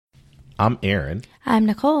I'm Aaron. I'm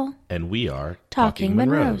Nicole. And we are Talking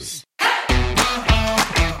Monroes.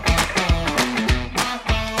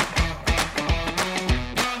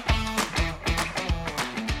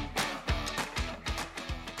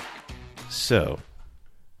 So,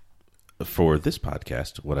 for this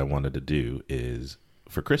podcast, what I wanted to do is,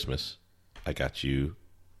 for Christmas, I got you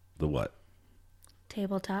the what?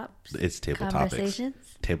 Tabletops. It's table Conversations.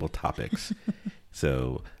 topics. Table topics.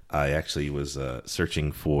 So I actually was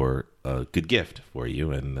searching for a good gift for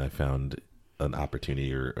you, and I found an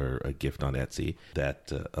opportunity or a gift on Etsy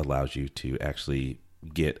that allows you to actually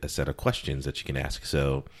get a set of questions that you can ask.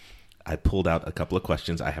 So I pulled out a couple of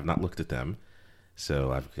questions. I have not looked at them.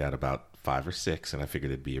 So I've got about 5 or 6, and I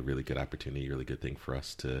figured it'd be a really good opportunity, a really good thing for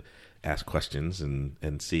us to ask questions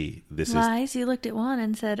and see. Lies, you looked at one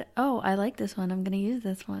and said, oh, I like this one. I'm going to use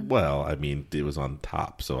this one. Well, I mean, it was on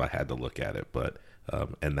top, so I had to look at it. But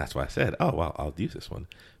and that's why I said, oh, well, I'll use this one.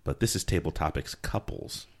 But this is Table Topics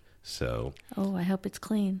Couples. So. Oh, I hope it's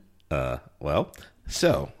clean. Well,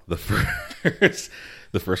 so the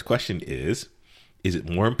first question is it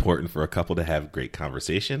more important for a couple to have great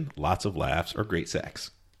conversation, lots of laughs, or great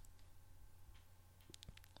sex?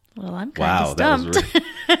 Well, I'm kind of stumped.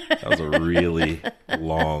 That was a really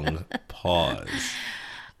long pause.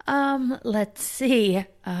 Let's see.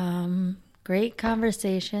 Great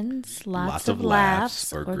conversations, lots of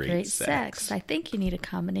laughs, or great sex. I think you need a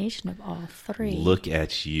combination of all three. Look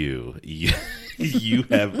at you. You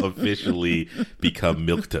have officially become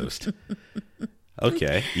milquetoast.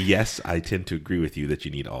 Okay. Yes, I tend to agree with you that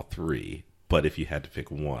you need all three. But if you had to pick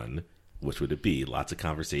one, which would it be? Lots of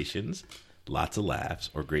conversations, lots of laughs,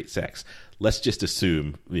 or great sex? Let's just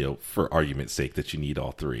assume, for argument's sake, that you need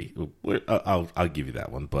all three. I'll give you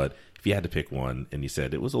that one. But if you had to pick one and you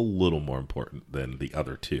said it was a little more important than the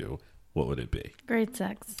other two, what would it be? Great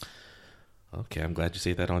sex. Okay, I'm glad you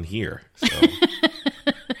say that on here. So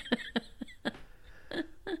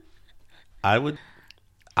I would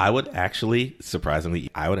actually, surprisingly,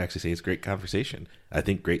 say it's great conversation. I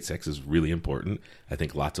think great sex is really important. I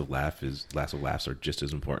think lots of laughs are just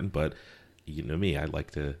as important. But you know me, I like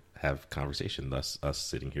to have conversation, thus us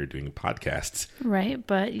sitting here doing podcasts. Right,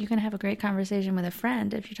 but you can have a great conversation with a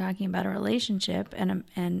friend if you're talking about a relationship and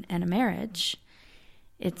a marriage.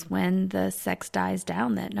 It's when the sex dies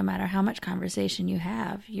down that no matter how much conversation you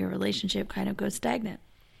have, your relationship kind of goes stagnant.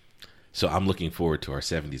 So I'm looking forward to our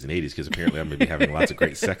 70s and 80s because apparently I'm going to be having lots of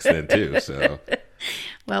great sex then too. So,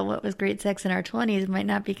 well, what was great sex in our 20s might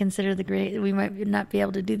not be considered we might not be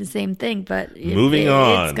able to do the same thing, but moving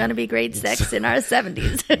on, it's going to be great sex in our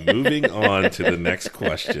 70s. Moving on to the next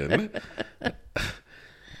question.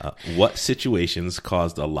 What situations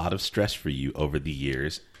caused a lot of stress for you over the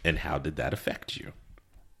years, and how did that affect you?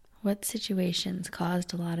 What situations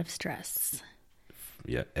caused a lot of stress?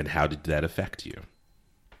 Yeah, and how did that affect you?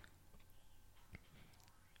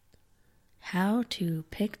 How to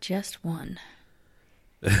pick just one.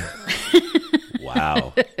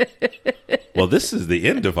 Wow. Well, this is the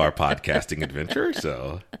end of our podcasting adventure,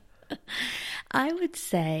 so. I would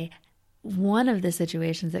say one of the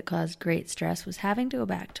situations that caused great stress was having to go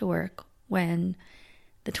back to work when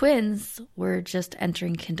the twins were just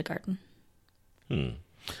entering kindergarten.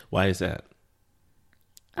 Why is that?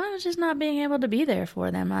 I was just not being able to be there for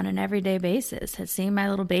them on an everyday basis. Seeing my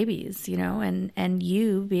little babies, and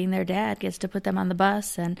you being their dad gets to put them on the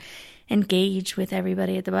bus and engage with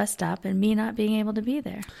everybody at the bus stop, and me not being able to be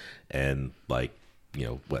there. And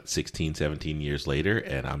 16, 17 years later,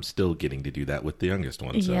 and I'm still getting to do that with the youngest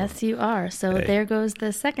one. So. Yes, you are. So There goes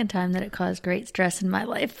the second time that it caused great stress in my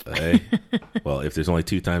life. Well, if there's only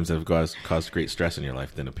 2 times that have caused great stress in your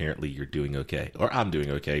life, then apparently you're doing okay. Or I'm doing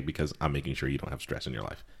okay because I'm making sure you don't have stress in your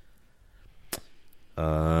life.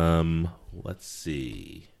 Let's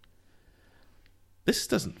see. This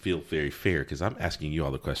doesn't feel very fair because I'm asking you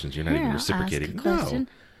all the questions. You're not even reciprocating.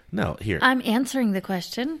 No, here. I'm answering the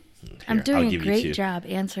question. Here, I'm doing a great job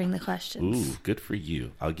answering the questions. Ooh, good for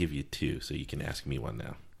you. I'll give you 2 so you can ask me one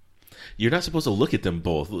now. You're not supposed to look at them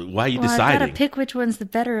both. Why are you deciding? I've got to pick which one's the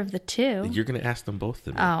better of the 2. You're going to ask them both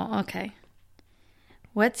to me. Oh, okay.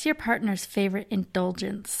 What's your partner's favorite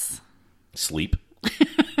indulgence? Sleep.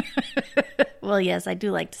 Well, yes, I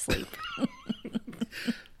do like to sleep.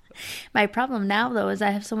 My problem now, though, is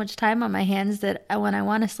I have so much time on my hands that when I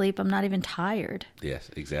want to sleep, I'm not even tired.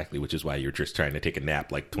 Yes, exactly, which is why you're just trying to take a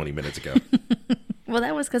nap like 20 minutes ago. Well,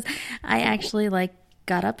 that was because I actually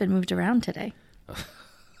got up and moved around today.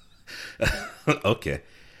 Okay.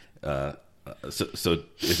 So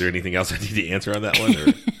is there anything else I need to answer on that one?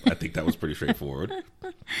 Or I think that was pretty straightforward.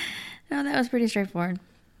 No, that was pretty straightforward.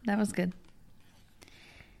 That was good.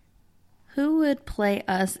 Who would play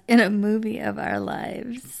us in a movie of our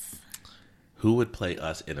lives? Who would play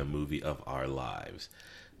us in a movie of our lives?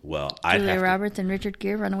 Well, Julia Roberts and Richard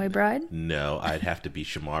Gere, Runaway Bride? No, I'd have to be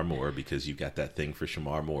Shamar Moore because you've got that thing for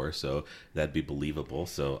Shamar Moore, so that'd be believable.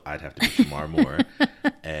 So I'd have to be Shamar Moore.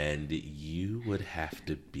 And you would have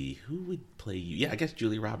to be, who would play you? Yeah, I guess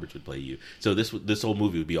Julia Roberts would play you. So this whole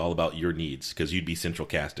movie would be all about your needs because you'd be central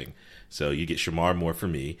casting. So you get Shamar Moore for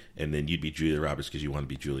me, and then you'd be Julia Roberts because you want to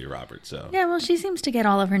be Julia Roberts. So yeah, well, she seems to get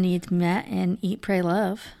all of her needs met in Eat, Pray,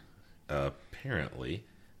 Love. Apparently,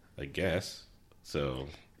 I guess. So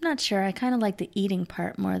I'm not sure. I kind of like the eating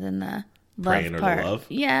part more than the love praying part. Or the love?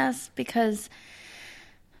 Yes, because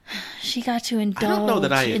she got to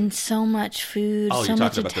indulge in so much food, so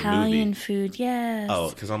much Italian food. Yes. Oh,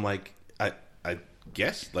 because I'm like, I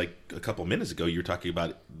guess like a couple minutes ago you were talking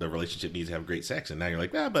about the relationship needs to have great sex, and now you're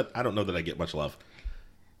like, but I don't know that I get much love.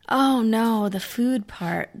 Oh, no, the food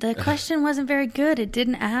part. The question wasn't very good. It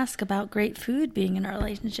didn't ask about great food being in a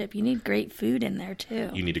relationship. You need great food in there, too.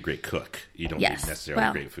 You need a great cook. You don't need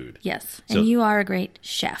necessarily great food. Yes, so, and you are a great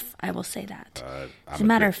chef, I will say that. As a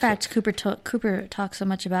matter of fact, Cooper talked so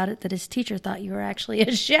much about it that his teacher thought you were actually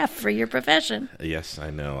a chef for your profession. Yes, I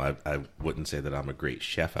know. I wouldn't say that I'm a great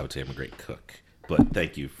chef. I would say I'm a great cook. But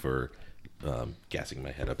thank you for gassing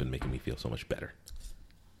my head up and making me feel so much better.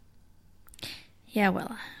 Yeah,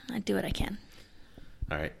 well, I do what I can.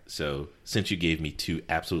 All right. So since you gave me 2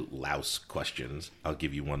 absolute louse questions, I'll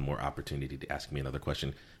give you one more opportunity to ask me another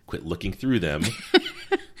question. Quit looking through them.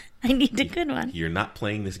 I need a good one. You're not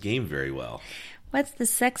playing this game very well. What's the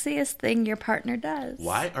sexiest thing your partner does?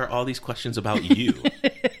 Why are all these questions about you?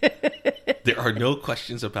 There are no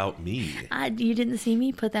questions about me. You didn't see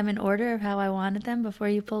me put them in order of how I wanted them before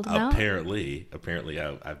you pulled them out? Apparently,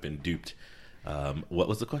 I've been duped. What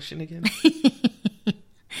was the question again?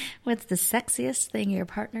 What's the sexiest thing your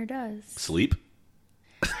partner does? Sleep.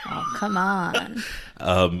 Oh, come on.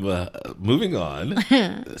 Moving on.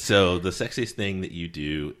 So the sexiest thing that you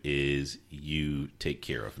do is you take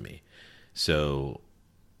care of me. So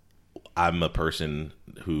I'm a person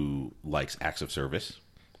who likes acts of service.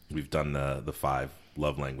 We've done the 5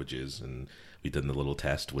 love languages, and we've done the little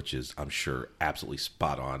test, which is, I'm sure, absolutely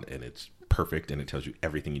spot on, and it's perfect, and it tells you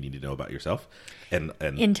everything you need to know about yourself. And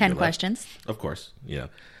in 10 questions, of course, yeah.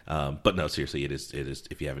 But no, seriously, it is.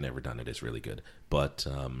 If you haven't ever done it, it's really good. But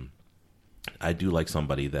I do like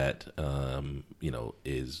somebody that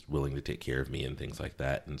is willing to take care of me and things like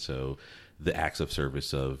that. And so the acts of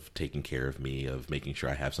service of taking care of me, of making sure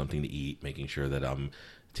I have something to eat, making sure that I'm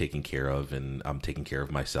taken care of and I'm taking care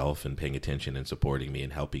of myself and paying attention and supporting me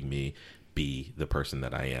and helping me be the person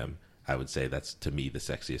that I am. I would say that's, to me, the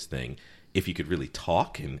sexiest thing. If you could really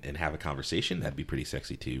talk and have a conversation, that'd be pretty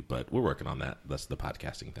sexy too. But we're working on that. That's the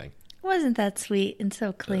podcasting thing. Wasn't that sweet and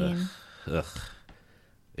so clean? Ugh.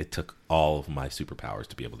 It took all of my superpowers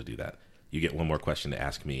to be able to do that. You get one more question to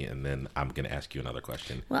ask me, and then I'm going to ask you another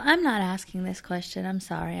question. Well, I'm not asking this question. I'm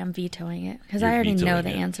sorry. I'm vetoing it because I already know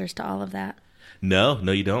the answers to all of that. No,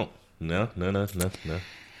 you don't. No.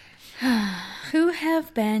 Who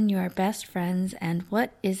have been your best friends, and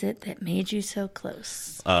what is it that made you so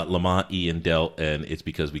close? Lamont, E, and Del, and it's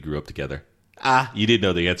because we grew up together. You did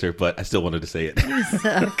know the answer, but I still wanted to say it. You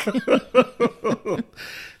suck.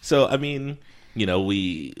 So, I mean,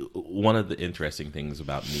 one of the interesting things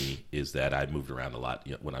about me is that I moved around a lot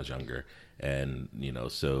when I was younger, and,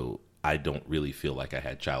 so I don't really feel like I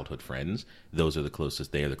had childhood friends. They are the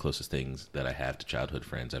closest things that I have to childhood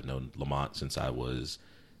friends. I've known Lamont since I was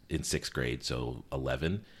in 6th grade, so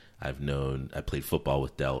 11. I played football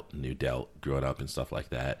with knew Delt growing up and stuff like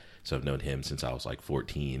that. So I've known him since I was like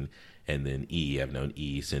 14. And then I've known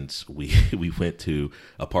E since we went to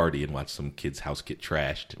a party and watched some kid's house get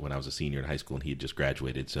trashed when I was a senior in high school, and he had just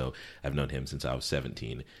graduated. So I've known him since I was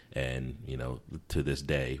 17. And, to this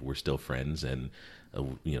day, we're still friends, and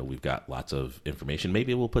we've got lots of information.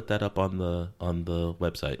 Maybe we'll put that up on the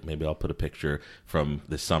website. Maybe I'll put a picture from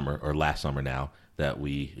this summer or last summer now that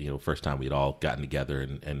we, first time we'd all gotten together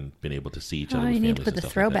and been able to see each other. You need to put the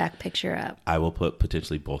throwback picture up. I will put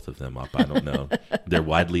potentially both of them up. I don't know. They're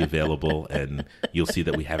widely available, and you'll see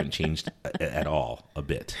that we haven't changed at all a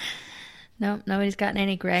bit. No, nobody's gotten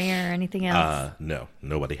any grayer or anything else. No,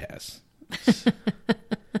 nobody has.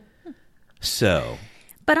 So.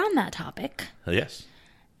 But on that topic. Yes.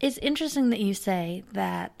 It's interesting that you say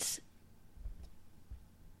that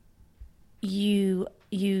you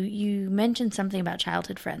mentioned something about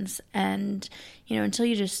childhood friends, and until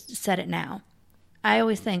you just said it now, I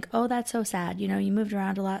always think, oh, that's so sad. You moved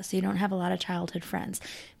around a lot, so you don't have a lot of childhood friends.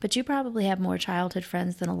 But you probably have more childhood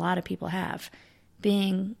friends than a lot of people have.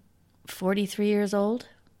 Being 43 years old,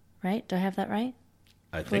 right? Do I have that right?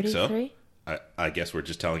 I think 43? so. I guess we're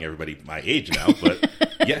just telling everybody my age now, but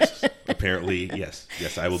yes, apparently, yes.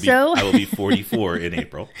 Yes, I will be 44 in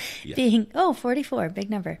April. Yes. 44, big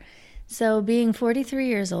number. So being 43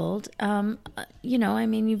 years old,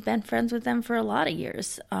 you've been friends with them for a lot of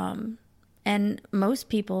years. And most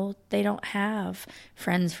people, they don't have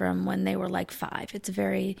friends from when they were like 5. It's a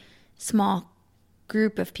very small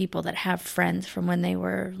group of people that have friends from when they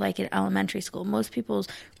were like in elementary school. Most people's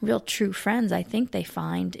real true friends, I think they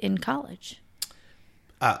find in college.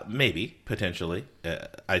 Maybe, potentially.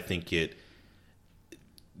 I think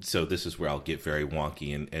so this is where I'll get very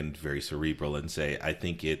wonky and very cerebral and say, I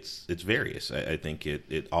think it's various. I think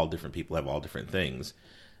it all different people have all different things.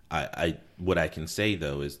 What I can say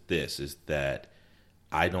though is that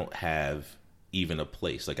I don't have even a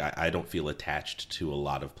place. Like I don't feel attached to a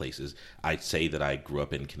lot of places. I'd say that I grew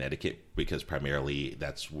up in Connecticut because primarily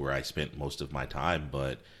that's where I spent most of my time,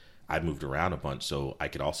 but I moved around a bunch. So I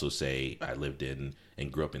could also say I lived in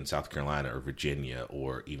and grew up in South Carolina or Virginia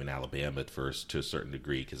or even Alabama at first to a certain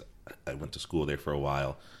degree because I went to school there for a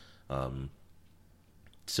while.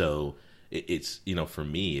 So it's, for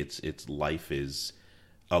me, it's life is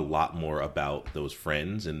a lot more about those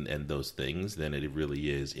friends and those things than it really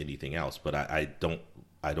is anything else. But I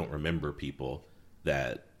don't remember people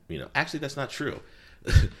that, actually that's not true.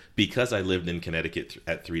 Because I lived in Connecticut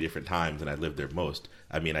at 3 different times and I lived there most.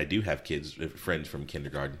 I mean, I do have friends from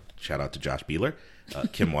kindergarten. Shout out to Josh Beeler,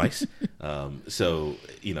 Kim Weiss. So,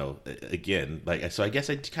 again, so I guess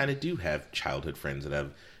I kind of do have childhood friends that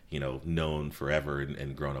I've, known forever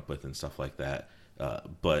and grown up with and stuff like that.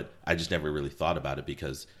 But I just never really thought about it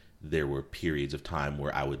because there were periods of time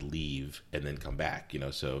where I would leave and then come back,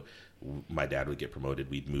 so my dad would get promoted,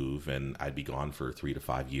 we'd move, and I'd be gone for 3 to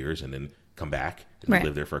 5 years and then come back and right.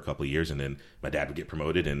 live there for a couple of years, and then my dad would get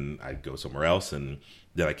promoted and I'd go somewhere else, and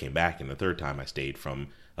then I came back, and the third time I stayed from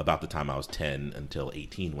about the time I was 10 until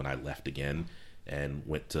 18 when I left again and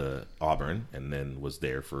went to Auburn and then was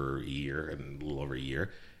there for a year and a little over a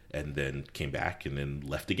year and then came back and then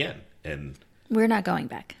left again. And we're not going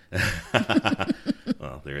back.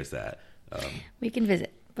 Well, there is that. We can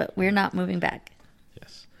visit, but we're not moving back.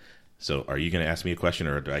 Yes. So are you going to ask me a question,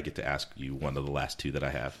 or do I get to ask you one of the last 2 that I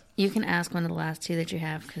have? You can ask one of the last 2 that you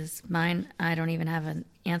have, because mine, I don't even have an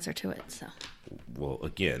answer to it. So. Well,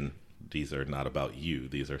 again, these are not about you.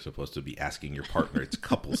 These are supposed to be asking your partner. It's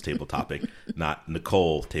couples table topic, not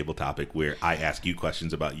Nicole table topic, where I ask you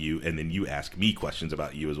questions about you, and then you ask me questions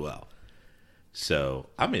about you as well. So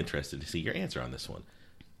I'm interested to see your answer on this one.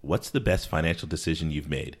 What's the best financial decision you've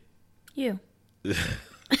made? You.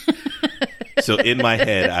 So in my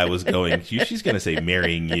head, I was going, she's going to say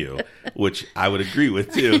marrying you, which I would agree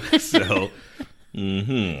with too. So,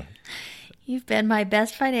 You've been my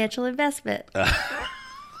best financial investment.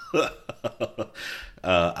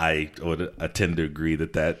 I would tend to agree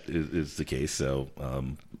that is the case. So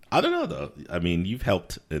I don't know, though. I mean, you've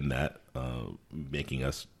helped in that, making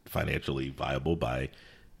us financially viable by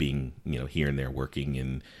being, here and there working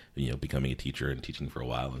and, becoming a teacher and teaching for a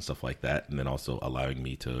while and stuff like that. And then also allowing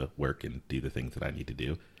me to work and do the things that I need to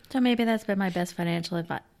do. So maybe that's been my best financial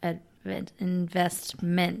investment.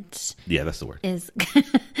 Yeah, that's the word. Is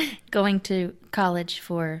going to college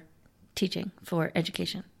for teaching, for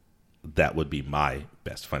education. That would be my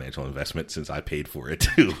best financial investment since I paid for it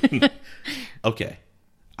too. Okay.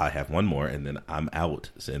 I have one more and then I'm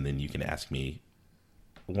out. And then you can ask me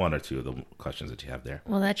 1 or 2 of the questions that you have there.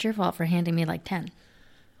 Well, that's your fault for handing me like 10.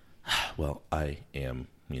 Well, I am,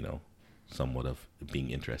 somewhat of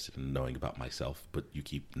being interested in knowing about myself, but you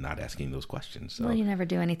keep not asking those questions. So. Well, you never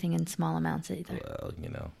do anything in small amounts either.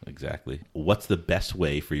 Well, exactly. What's the best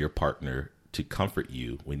way for your partner to comfort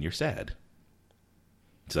you when you're sad?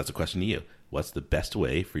 So that's a question to you. What's the best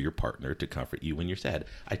way for your partner to comfort you when you're sad?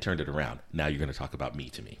 I turned it around. Now you're going to talk about me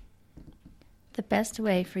to me. The best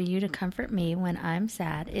way for you to comfort me when I'm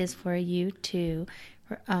sad is for you to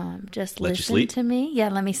just let listen to me. Yeah,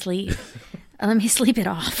 let me sleep. Let me sleep it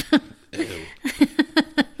off.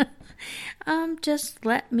 Just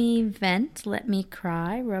let me vent, let me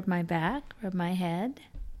cry, rub my back, rub my head.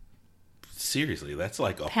 Seriously, that's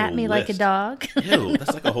like a whole list. Pat me like a dog. Ew,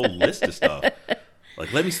 that's like a whole list of stuff.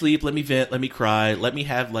 Like, let me sleep, let me vent, let me cry, let me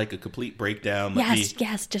have like a complete breakdown.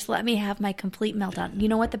 Yes, just let me have my complete meltdown. You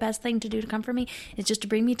know what the best thing to do to comfort me is just to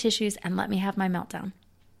bring me tissues and let me have my meltdown.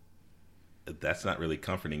 That's not really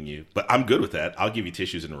comforting you, but I'm good with that. I'll give you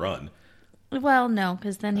tissues and run. Well, no,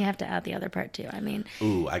 because then you have to add the other part too. I mean,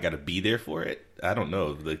 ooh, I got to be there for it. I don't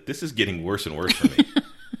know. Like, this is getting worse and worse for me.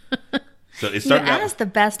 So it You started out asked the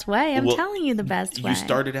best way. I'm Well, telling you the best way. You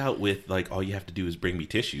started out with like, all you have to do is bring me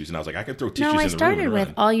tissues, and I was like, I can throw tissues No, in I the started room and with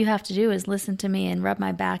run. all you have to do is listen to me and rub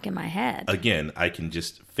my back and my head. Again, I can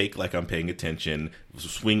just fake like I'm paying attention,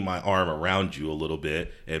 swing my arm around you a little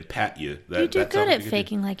bit, and pat you. You do that's good all at you can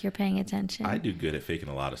faking like you're paying attention. do. I do good at faking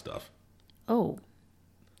a lot of stuff. Oh.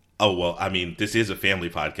 Oh, well, I mean, this is a family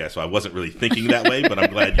podcast, so I wasn't really thinking that way, but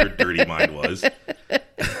I'm glad your dirty mind was.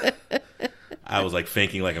 I was like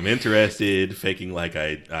faking like I'm interested, faking like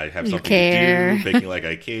I have something to do, faking like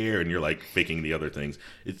I care, and you're like faking the other things.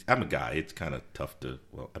 I'm a guy. It's kind of tough to,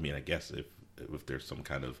 well, I mean, I guess if there's some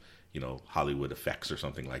kind of, Hollywood effects or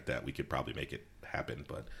something like that, we could probably make it happen,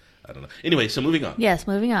 but I don't know. Anyway, so moving on. Yes,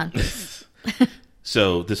 moving on.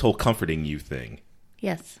 So this whole comforting you thing.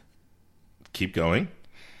 Yes. Keep going.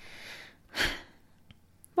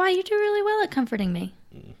 Why, you do really well at comforting me.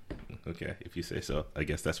 Okay, if you say so. I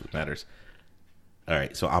guess that's what matters. All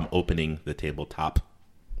right, so I'm opening the tabletop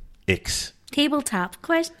X. Tabletop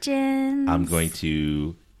questions. I'm going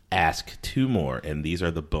to ask 2 more, and these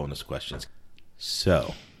are the bonus questions.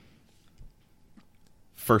 So,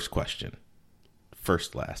 first question.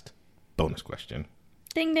 First, last. Bonus question.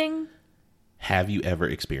 Ding, ding. Have you ever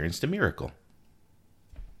experienced a miracle?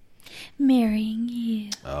 Marrying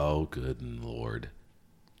you. Oh, good Lord.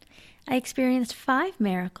 I experienced 5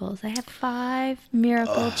 miracles. I have 5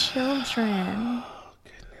 miracle children. Oh,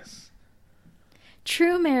 goodness.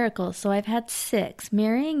 True miracles. So I've had 6.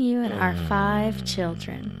 Marrying you and our 5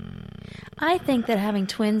 children. I think that having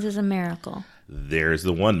twins is a miracle. There's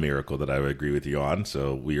the one miracle that I would agree with you on.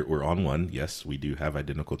 So we're on one. Yes, we do have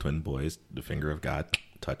identical twin boys. The finger of God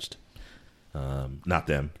touched. Not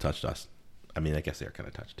them, touched us. I mean, I guess they're kind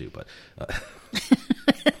of touched too, but...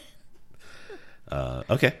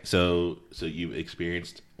 okay, so you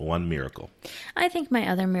experienced one miracle. I think my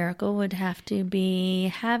other miracle would have to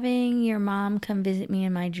be having your mom come visit me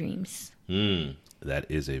in my dreams. That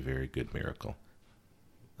is a very good miracle.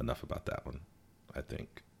 Enough about that one. I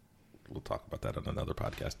think we'll talk about that on another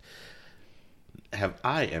podcast. Have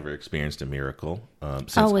I ever experienced a miracle?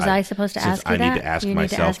 Was I supposed to ask you that? I need to ask you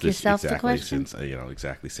myself need to ask this yourself exactly the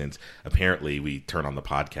question? since apparently we turn on the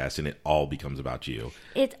podcast and it all becomes about you.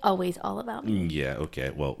 It's always all about me. Yeah.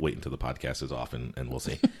 Okay. Well, wait until the podcast is off and we'll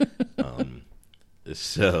see.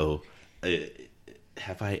 So,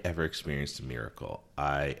 have I ever experienced a miracle?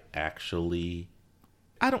 I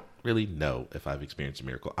don't really know if I've experienced a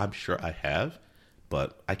miracle. I'm sure I have,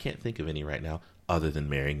 but I can't think of any right now other than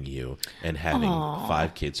marrying you and having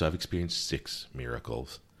 5 kids. So I've experienced 6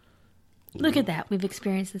 miracles. Look at that. We've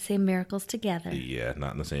experienced the same miracles together. Yeah,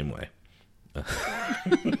 not in the same way.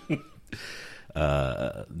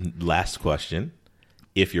 Last question.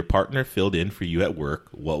 If your partner filled in for you at work,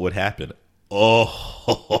 what would happen? Oh,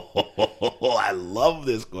 I love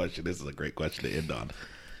this question. This is a great question to end on.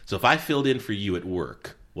 So if I filled in for you at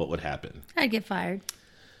work, what would happen? I'd get fired.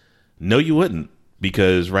 No, you wouldn't.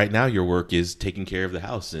 Because right now your work is taking care of the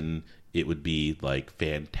house and it would be like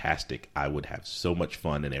fantastic. I would have so much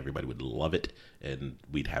fun and everybody would love it. And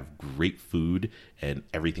we'd have great food and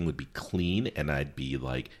everything would be clean. And I'd be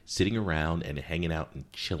like sitting around and hanging out and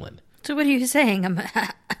chilling. So what are you saying?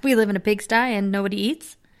 We live in a pigsty and nobody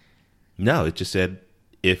eats? No, it just said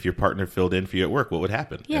if your partner filled in for you at work, what would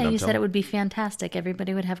happen? Yeah, you said it would be fantastic.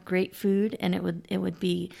 Everybody would have great food, and it would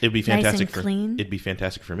be fantastic nice and clean. It'd be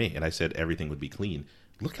fantastic for me, and I said everything would be clean.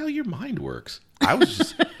 Look how your mind works. I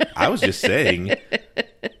was just saying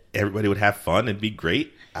everybody would have fun and be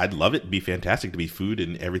great. I'd love it. It'd be fantastic to be food,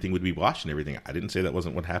 and everything would be washed and everything. I didn't say that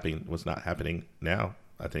wasn't what happened. Was not happening now.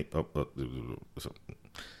 I think.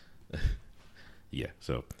 Yeah.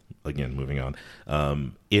 So again, moving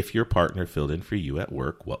on. If your partner filled in for you at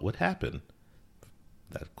work, what would happen?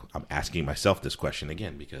 I'm asking myself this question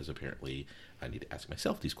again because apparently I need to ask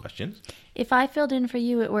myself these questions. If I filled in for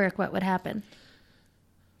you at work, what would happen?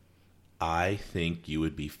 I think you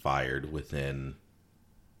would be fired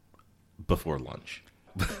before lunch.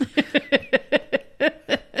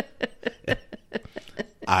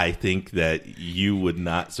 I think that you would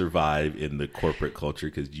not survive in the corporate culture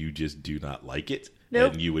because you just do not like it.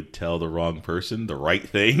 Nope. And you would tell the wrong person the right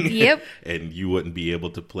thing. Yep. And you wouldn't be able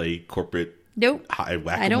to play corporate Nope. high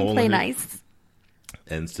whack-a-mole. I don't play nice.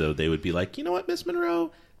 And so they would be like, you know what, Miss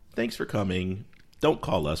Monroe? Thanks for coming. Don't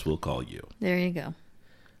call us. We'll call you. There you go.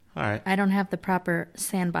 All right. I don't have the proper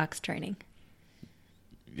sandbox training.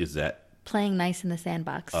 Is that... Playing nice in the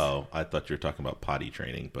sandbox. Oh, I thought you were talking about potty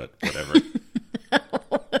training, but whatever.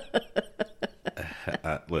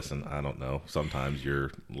 Listen, I don't know. Sometimes you're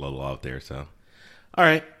a little out there, so. All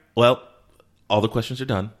right. Well, all the questions are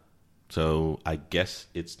done. So I guess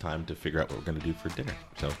it's time to figure out what we're going to do for dinner.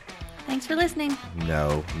 So Thanks for listening.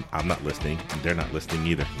 No, I'm not listening. They're not listening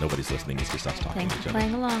either. Nobody's listening. It's just us talking Thanks to each for other.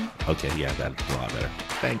 playing along. Okay, yeah, that's a lot better.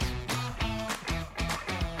 Thanks.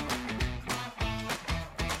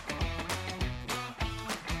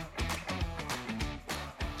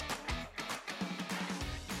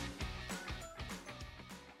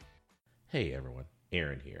 Hey everyone,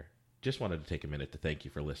 Aaron here. Just wanted to take a minute to thank you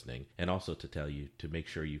for listening and also to tell you to make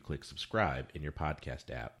sure you click subscribe in your podcast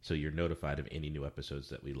app so you're notified of any new episodes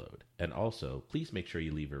that we load. And also, please make sure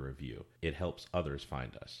you leave a review. It helps others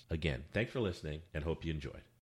find us. Again, thanks for listening and hope you enjoyed.